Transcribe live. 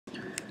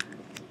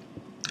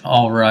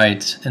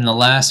Alright, in the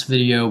last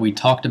video we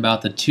talked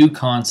about the two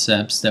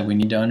concepts that we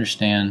need to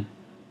understand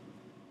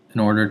in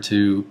order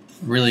to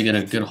really get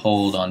a good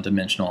hold on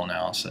dimensional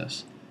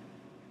analysis.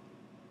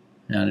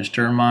 Now just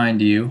to remind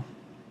you,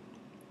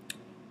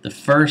 the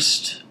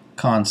first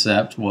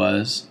concept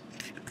was,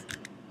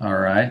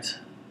 alright,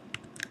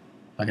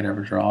 if I could ever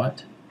draw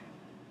it,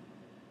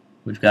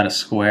 we've got a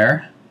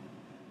square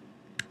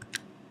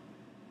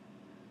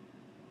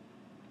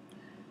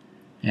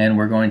and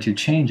we're going to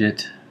change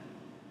it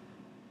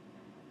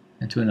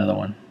into another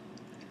one.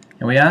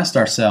 And we asked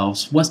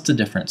ourselves, what's the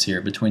difference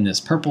here between this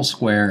purple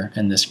square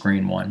and this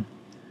green one?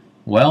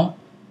 Well,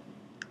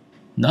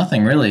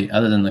 nothing really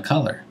other than the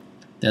color.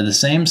 They're the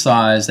same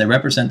size, they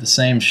represent the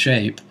same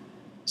shape,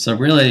 so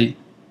really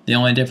the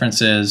only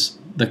difference is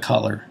the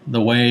color,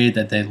 the way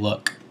that they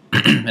look.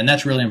 And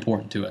that's really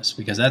important to us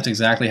because that's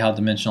exactly how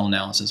dimensional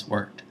analysis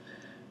worked.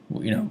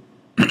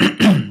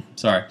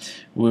 Sorry,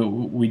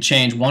 we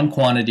change one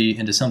quantity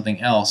into something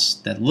else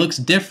that looks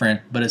different,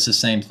 but it's the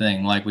same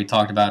thing. Like we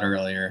talked about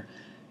earlier,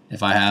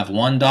 if I have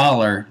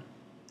 $1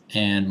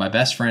 and my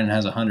best friend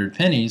has 100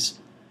 pennies,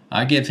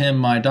 I give him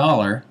my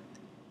dollar,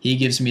 he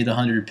gives me the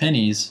 100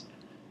 pennies,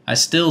 I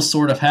still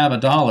sort of have a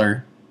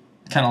dollar,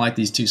 kind of like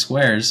these two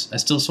squares. I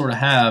still sort of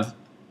have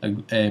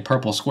a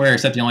purple square,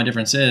 except the only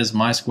difference is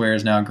my square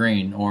is now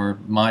green, or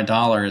my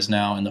dollar is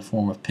now in the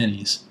form of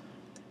pennies.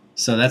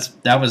 So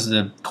that was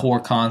the core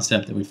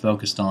concept that we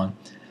focused on.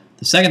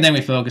 The second thing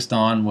we focused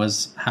on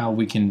was how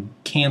we can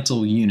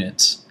cancel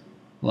units.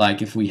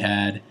 Like if we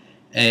had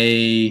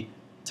A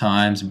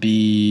times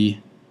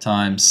B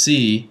times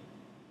C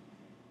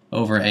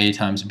over A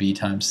times B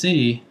times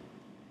C,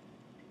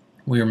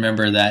 we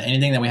remember that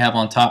anything that we have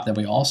on top that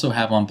we also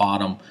have on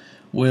bottom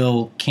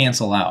will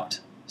cancel out.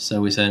 So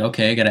we said,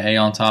 okay, got an A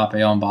on top,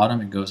 A on bottom,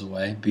 it goes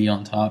away. B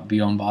on top, B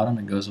on bottom,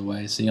 it goes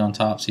away. C on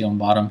top, C on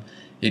bottom,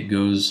 it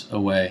goes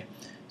away.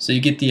 So you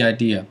get the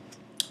idea.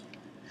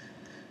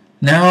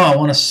 Now I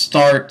want to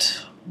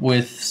start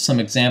with some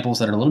examples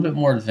that are a little bit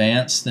more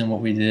advanced than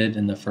what we did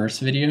in the first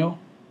video.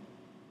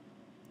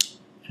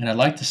 And I'd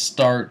like to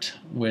start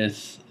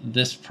with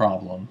this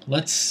problem.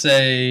 Let's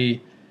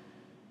say,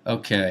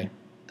 okay,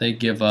 they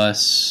give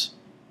us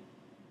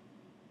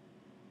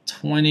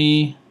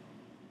 20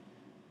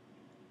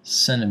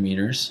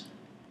 centimeters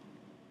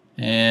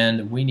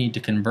and we need to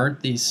convert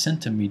these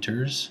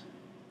centimeters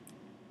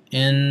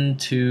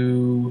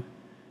into,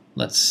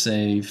 let's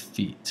say,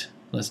 feet.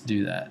 Let's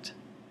do that.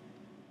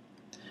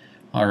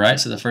 Alright,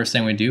 so the first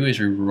thing we do is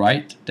we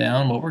write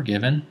down what we're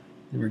given.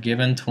 We're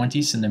given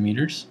 20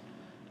 centimeters.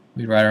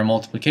 We write our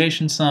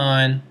multiplication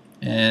sign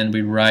and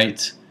we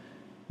write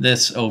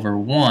this over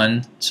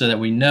 1 so that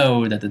we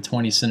know that the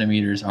 20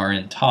 centimeters are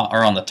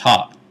on the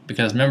top.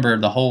 Because remember,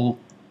 the whole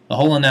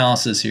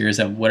analysis here is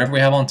that whatever we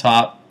have on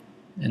top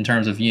in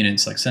terms of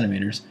units, like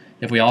centimeters,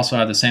 if we also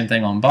have the same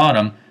thing on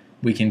bottom,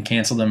 we can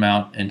cancel them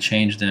out and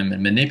change them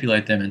and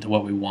manipulate them into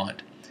what we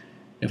want.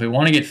 If we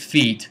want to get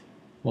feet,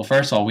 well,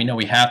 first of all, we know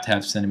we have to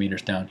have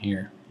centimeters down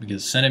here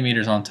because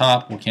centimeters on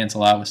top will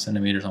cancel out with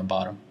centimeters on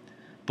bottom.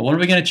 But what are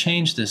we going to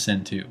change this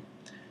into?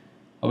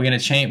 Are we going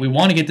to change? We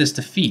want to get this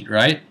to feet,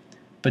 right?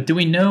 But do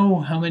we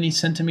know how many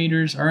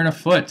centimeters are in a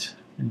foot?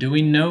 Do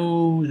we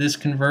know this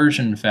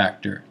conversion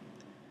factor?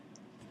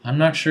 I'm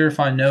not sure if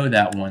I know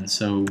that one,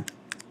 so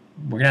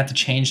we're going to have to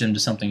change them to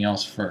something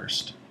else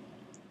first.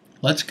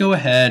 Let's go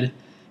ahead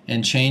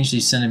and change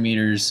these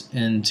centimeters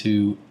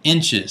into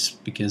inches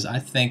because I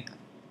think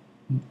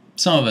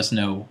some of us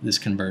know this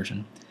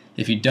conversion.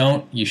 If you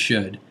don't, you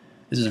should.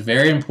 This is a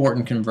very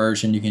important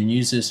conversion. You can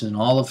use this in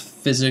all of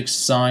physics,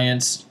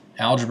 science,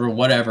 algebra,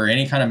 whatever,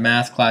 any kind of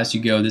math class you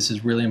go. This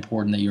is really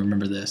important that you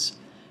remember this.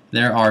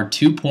 There are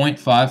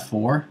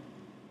 2.54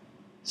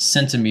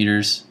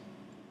 centimeters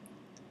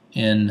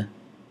in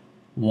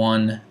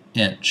 1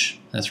 inch.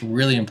 That's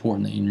really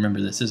important that you remember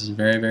this. This is a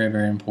very, very,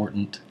 very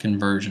important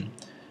conversion.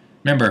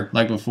 Remember,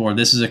 like before,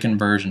 this is a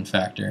conversion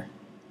factor.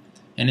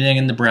 Anything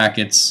in the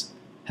brackets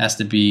has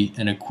to be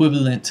an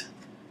equivalent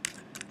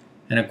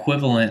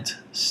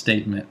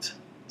statement.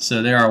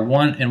 So there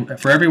are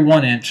for every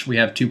 1 inch we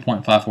have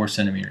 2.54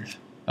 centimeters.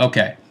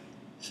 Okay,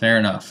 fair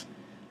enough.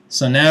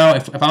 So now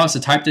if I was to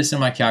type this in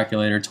my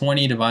calculator,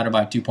 20 divided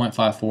by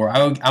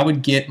 2.54, I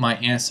would get my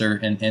answer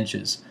in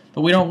inches.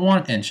 But we don't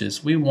want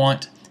inches, we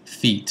want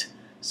feet.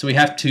 So we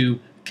have to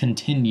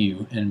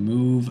continue and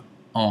move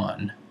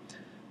on.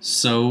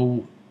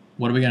 So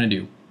what are we going to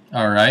do?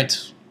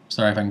 Alright,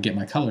 sorry if I can get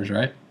my colors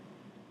right.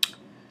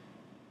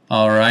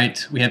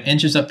 Alright, we have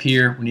inches up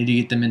here, we need to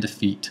get them into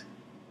feet.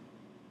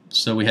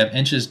 So we have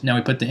inches, now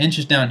we put the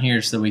inches down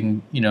here so that we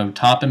can,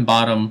 top and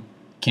bottom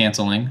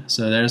canceling.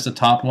 So there's the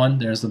top one,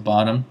 there's the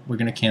bottom, we're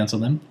going to cancel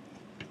them.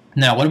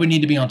 Now what do we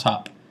need to be on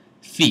top?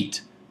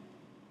 Feet.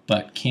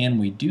 But can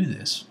we do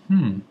this?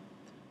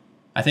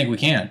 I think we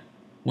can.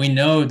 We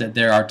know that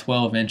there are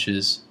 12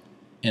 inches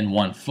in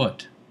 1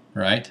 foot,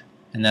 right?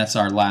 And that's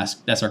our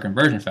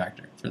conversion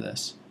factor for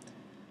this.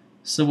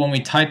 So when we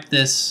type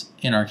this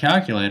in our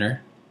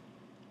calculator,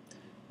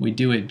 we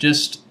do it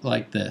just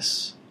like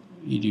this.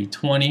 You do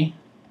 20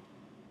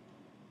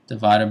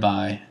 divided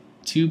by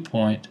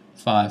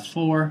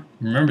 2.54.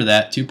 Remember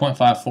that,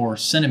 2.54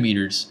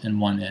 centimeters in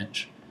 1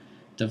 inch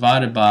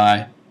divided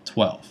by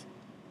 12.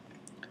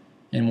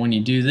 And when you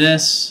do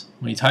this,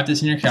 when you type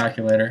this in your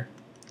calculator,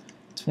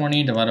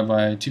 20 divided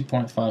by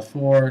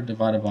 2.54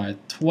 divided by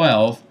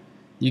 12,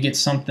 you get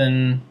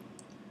something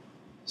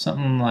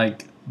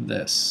like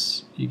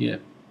this. You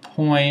get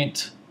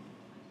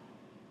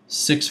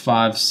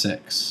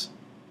 0.656.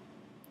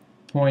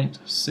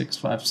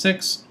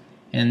 0.656,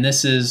 and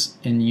this is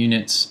in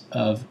units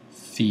of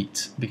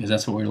feet because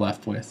that's what we're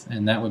left with,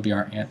 and that would be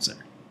our answer.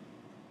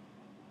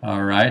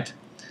 Alright,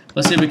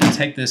 let's see if we can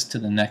take this to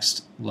the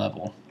next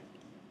level.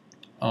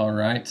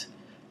 Alright,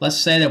 let's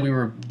say that we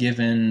were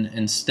given,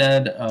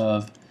 instead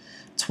of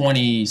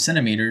 20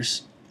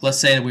 centimeters, let's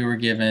say that we were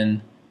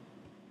given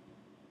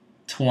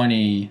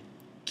 20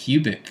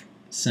 cubic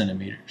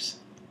centimeters.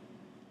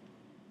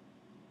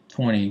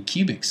 20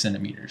 cubic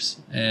centimeters.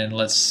 And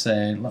let's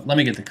say, let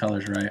me get the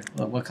colors right.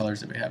 What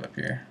colors do we have up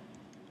here?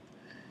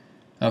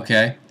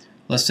 Okay,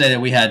 let's say that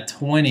we had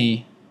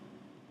 20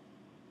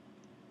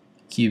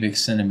 cubic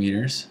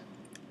centimeters,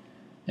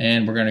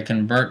 and we're going to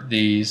convert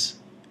these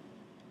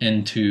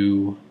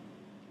into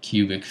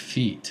cubic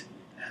feet.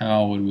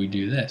 How would we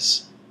do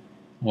this?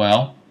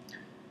 Well,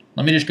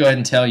 let me just go ahead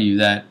and tell you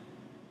that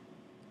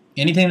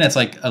anything that's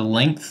like a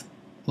length,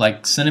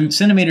 like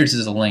centimeters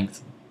is a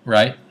length,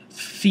 right?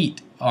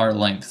 Feet are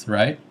length,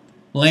 right?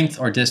 Length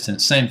or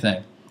distance, same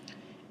thing.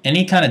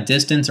 Any kind of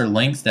distance or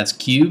length that's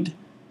cubed,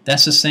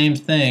 that's the same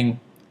thing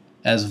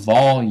as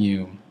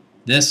volume.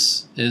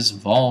 This is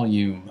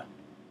volume.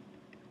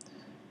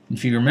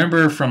 If you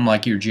remember from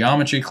like your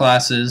geometry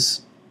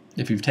classes,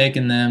 if you've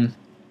taken them,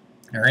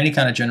 or any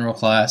kind of general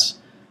class,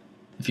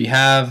 if you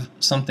have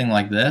something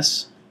like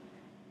this,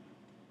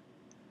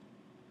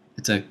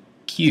 it's a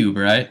cube,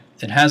 right?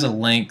 It has a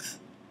length,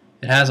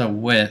 it has a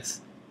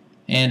width,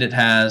 and it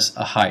has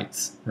a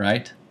height,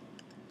 right?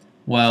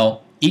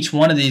 Well, each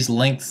one of these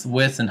length,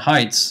 width, and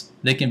heights,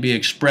 they can be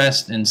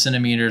expressed in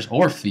centimeters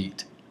or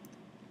feet,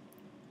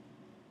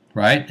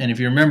 right? And if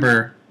you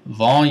remember,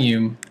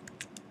 volume,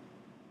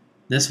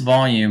 this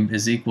volume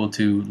is equal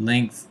to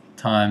length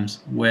times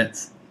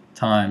width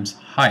times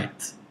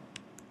height.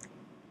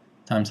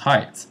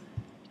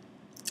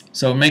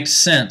 So it makes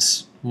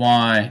sense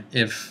why,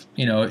 if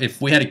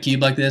we had a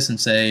cube like this and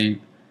say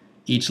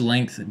each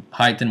length,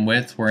 height, and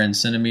width were in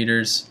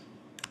centimeters,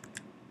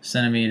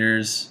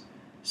 centimeters,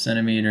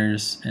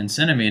 centimeters, and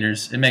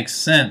centimeters, it makes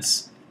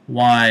sense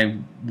why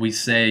we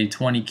say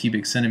 20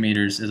 cubic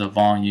centimeters is a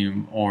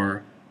volume,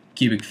 or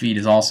cubic feet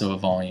is also a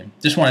volume.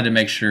 Just wanted to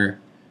make sure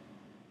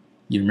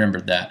you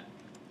remembered that.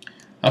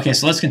 Okay,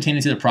 so let's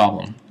continue to the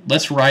problem.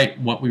 Let's write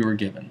what we were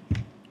given.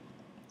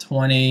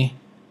 20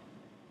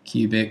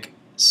 cubic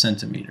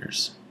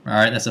centimeters.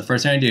 Alright, that's the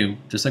first thing I do.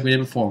 Just like we did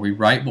before, we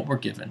write what we're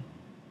given.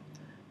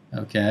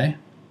 Okay.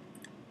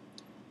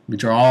 We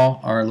draw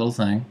our little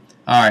thing.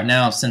 Alright,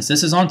 now since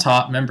this is on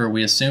top, remember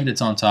we assumed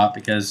it's on top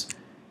because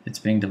it's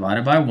being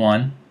divided by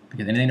 1,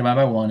 because anything divided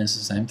by 1 is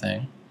the same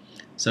thing.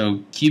 So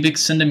cubic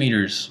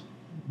centimeters,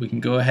 we can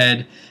go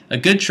ahead. A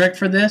good trick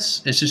for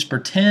this is just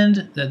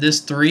pretend that this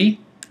 3,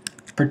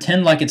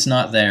 pretend like it's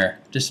not there.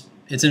 Just,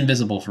 it's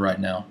invisible for right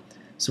now.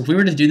 So if we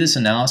were to do this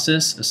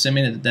analysis,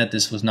 assuming that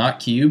this was not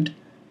cubed,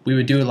 we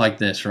would do it like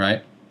this,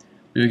 right?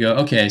 We would go,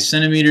 okay,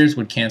 centimeters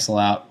would cancel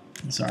out.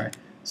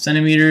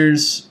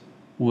 Centimeters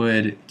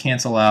would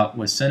cancel out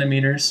with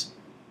centimeters,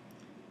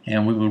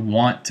 and we would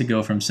want to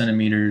go from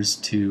centimeters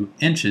to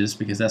inches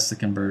because that's the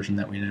conversion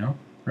that we know,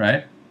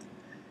 right?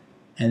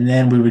 And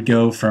then we would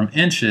go from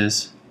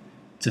inches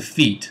to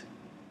feet,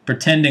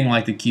 pretending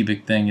like the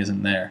cubic thing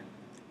isn't there.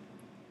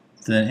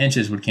 So then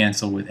inches would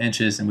cancel with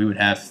inches, and we would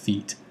have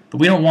feet. But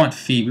we don't want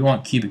feet, we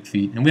want cubic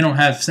feet. And we don't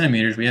have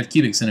centimeters, we have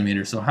cubic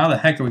centimeters. So how the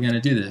heck are we going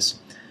to do this?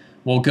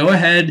 Well, go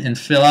ahead and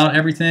fill out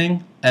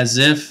everything as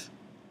if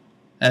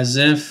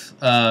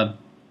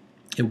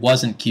it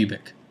wasn't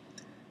cubic.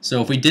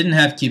 So if we didn't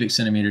have cubic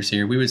centimeters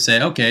here, we would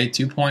say, okay,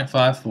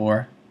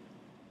 2.54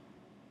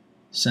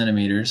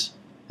 centimeters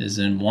is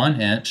in 1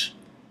 inch.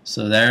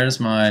 So there's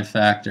my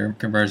factor,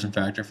 conversion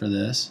factor for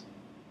this.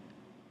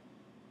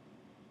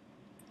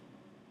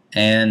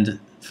 And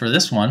for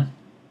this one,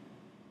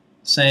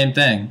 same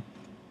thing.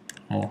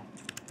 Oh,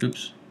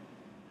 oops.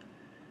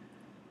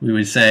 We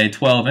would say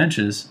 12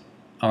 inches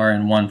are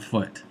in 1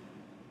 foot.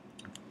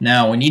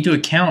 Now we need to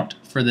account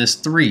for this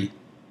 3,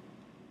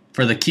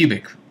 for the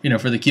cubic,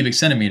 for the cubic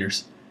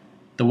centimeters.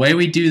 The way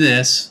we do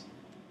this,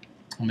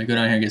 let me go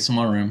down here and get some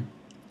more room,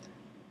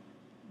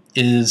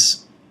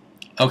 is,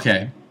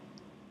 okay,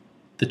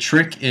 the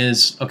trick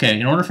is, okay,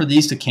 in order for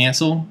these to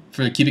cancel,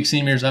 for the cubic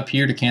centimeters up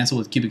here to cancel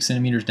with cubic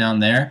centimeters down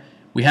there,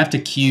 we have to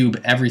cube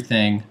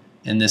everything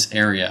in this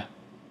area.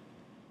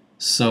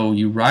 So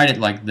you write it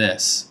like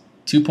this,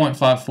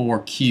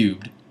 2.54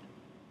 cubed.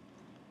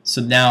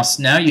 So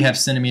now you have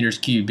centimeters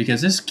cubed,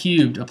 because this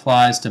cubed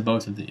applies to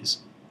both of these.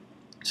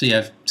 So you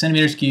have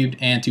centimeters cubed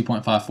and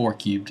 2.54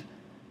 cubed.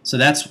 So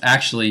that's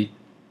actually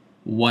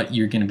what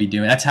you're going to be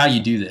doing. That's how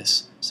you do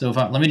this. So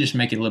let me just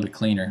make it a little bit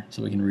cleaner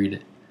so we can read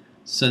it.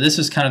 So this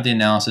is kind of the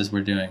analysis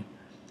we're doing.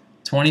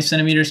 20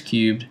 centimeters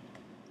cubed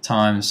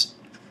times,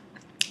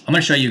 I'm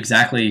going to show you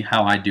exactly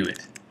how I do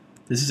it.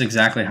 This is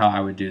exactly how I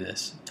would do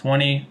this.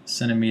 20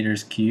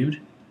 centimeters cubed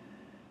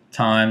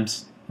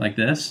times like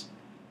this.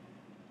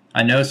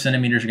 I know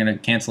centimeters are going to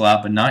cancel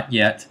out, but not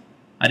yet.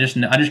 I just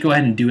go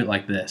ahead and do it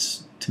like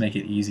this to make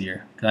it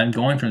easier. Because I'm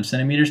going from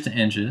centimeters to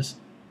inches,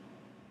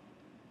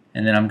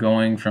 and then I'm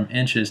going from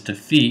inches to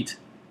feet.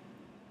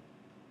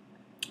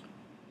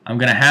 I'm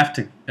going to have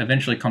to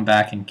eventually come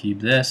back and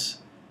cube this.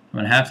 I'm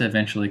going to have to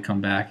eventually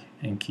come back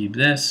and cube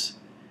this.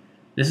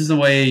 This is the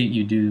way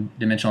you do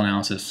dimensional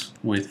analysis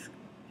with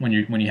when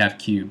you have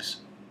cubes.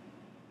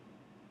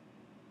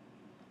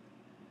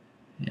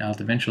 I'll have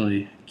to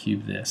eventually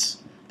cube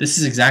this. This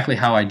is exactly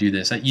how I do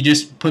this. You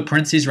just put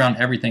parentheses around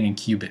everything and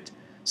cube it.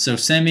 So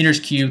centimeters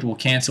cubed will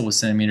cancel with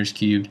centimeters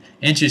cubed.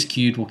 Inches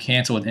cubed will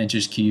cancel with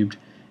inches cubed.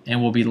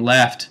 And we'll be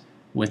left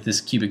with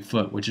this cubic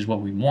foot, which is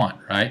what we want,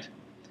 right?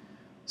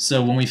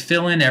 So when we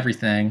fill in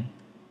everything,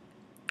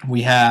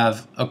 we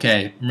have,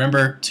 okay,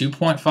 remember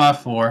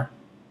 2.54.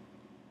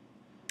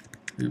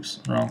 Oops,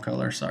 wrong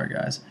color. Sorry,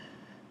 guys.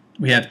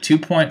 We have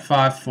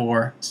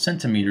 2.54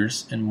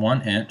 centimeters in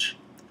 1 inch,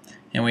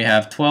 and we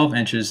have 12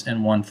 inches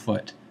in 1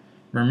 foot.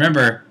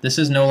 Remember, this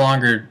is no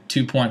longer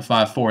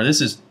 2.54. This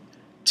is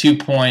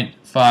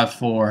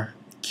 2.54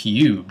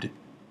 cubed.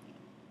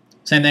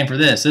 Same thing for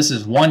this. This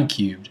is 1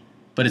 cubed,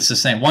 but it's the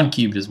same. 1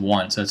 cubed is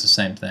 1, so it's the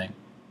same thing.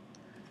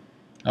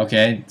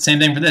 Okay, same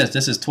thing for this.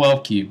 This is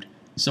 12 cubed.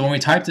 So when we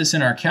type this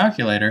in our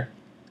calculator,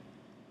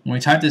 we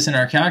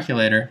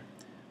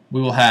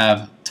will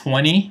have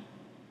 20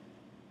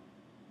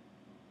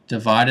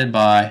 divided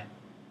by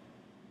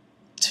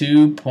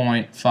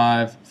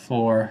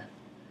 2.54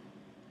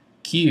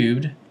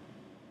 cubed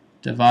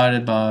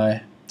divided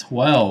by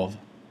 12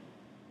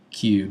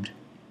 cubed,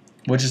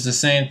 which is the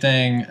same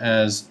thing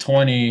as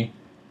 20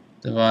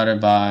 divided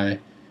by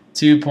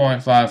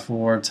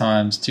 2.54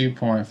 times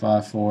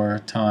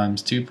 2.54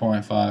 times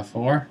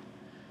 2.54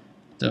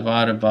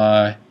 divided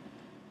by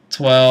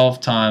 12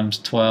 times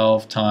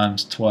 12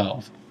 times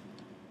 12.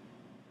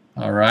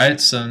 Alright,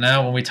 so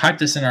now when we type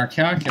this in our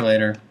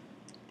calculator,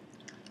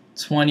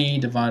 20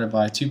 divided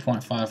by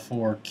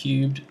 2.54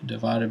 cubed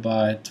divided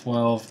by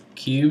 12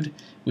 cubed,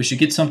 we should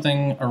get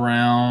something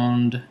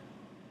around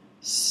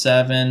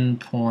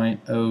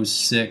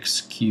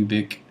 7.06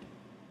 cubic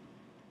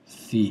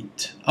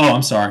feet. Oh,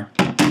 I'm sorry.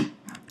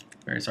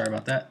 Very sorry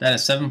about that. That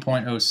is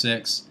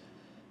 7.06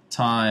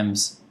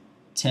 times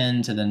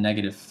 10 to the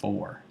negative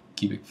 4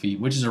 cubic feet,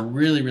 which is a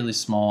really, really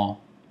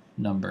small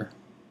number.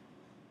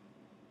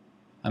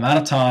 I'm out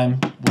of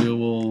time. We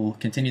will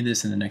continue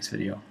this in the next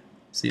video.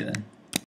 See you then.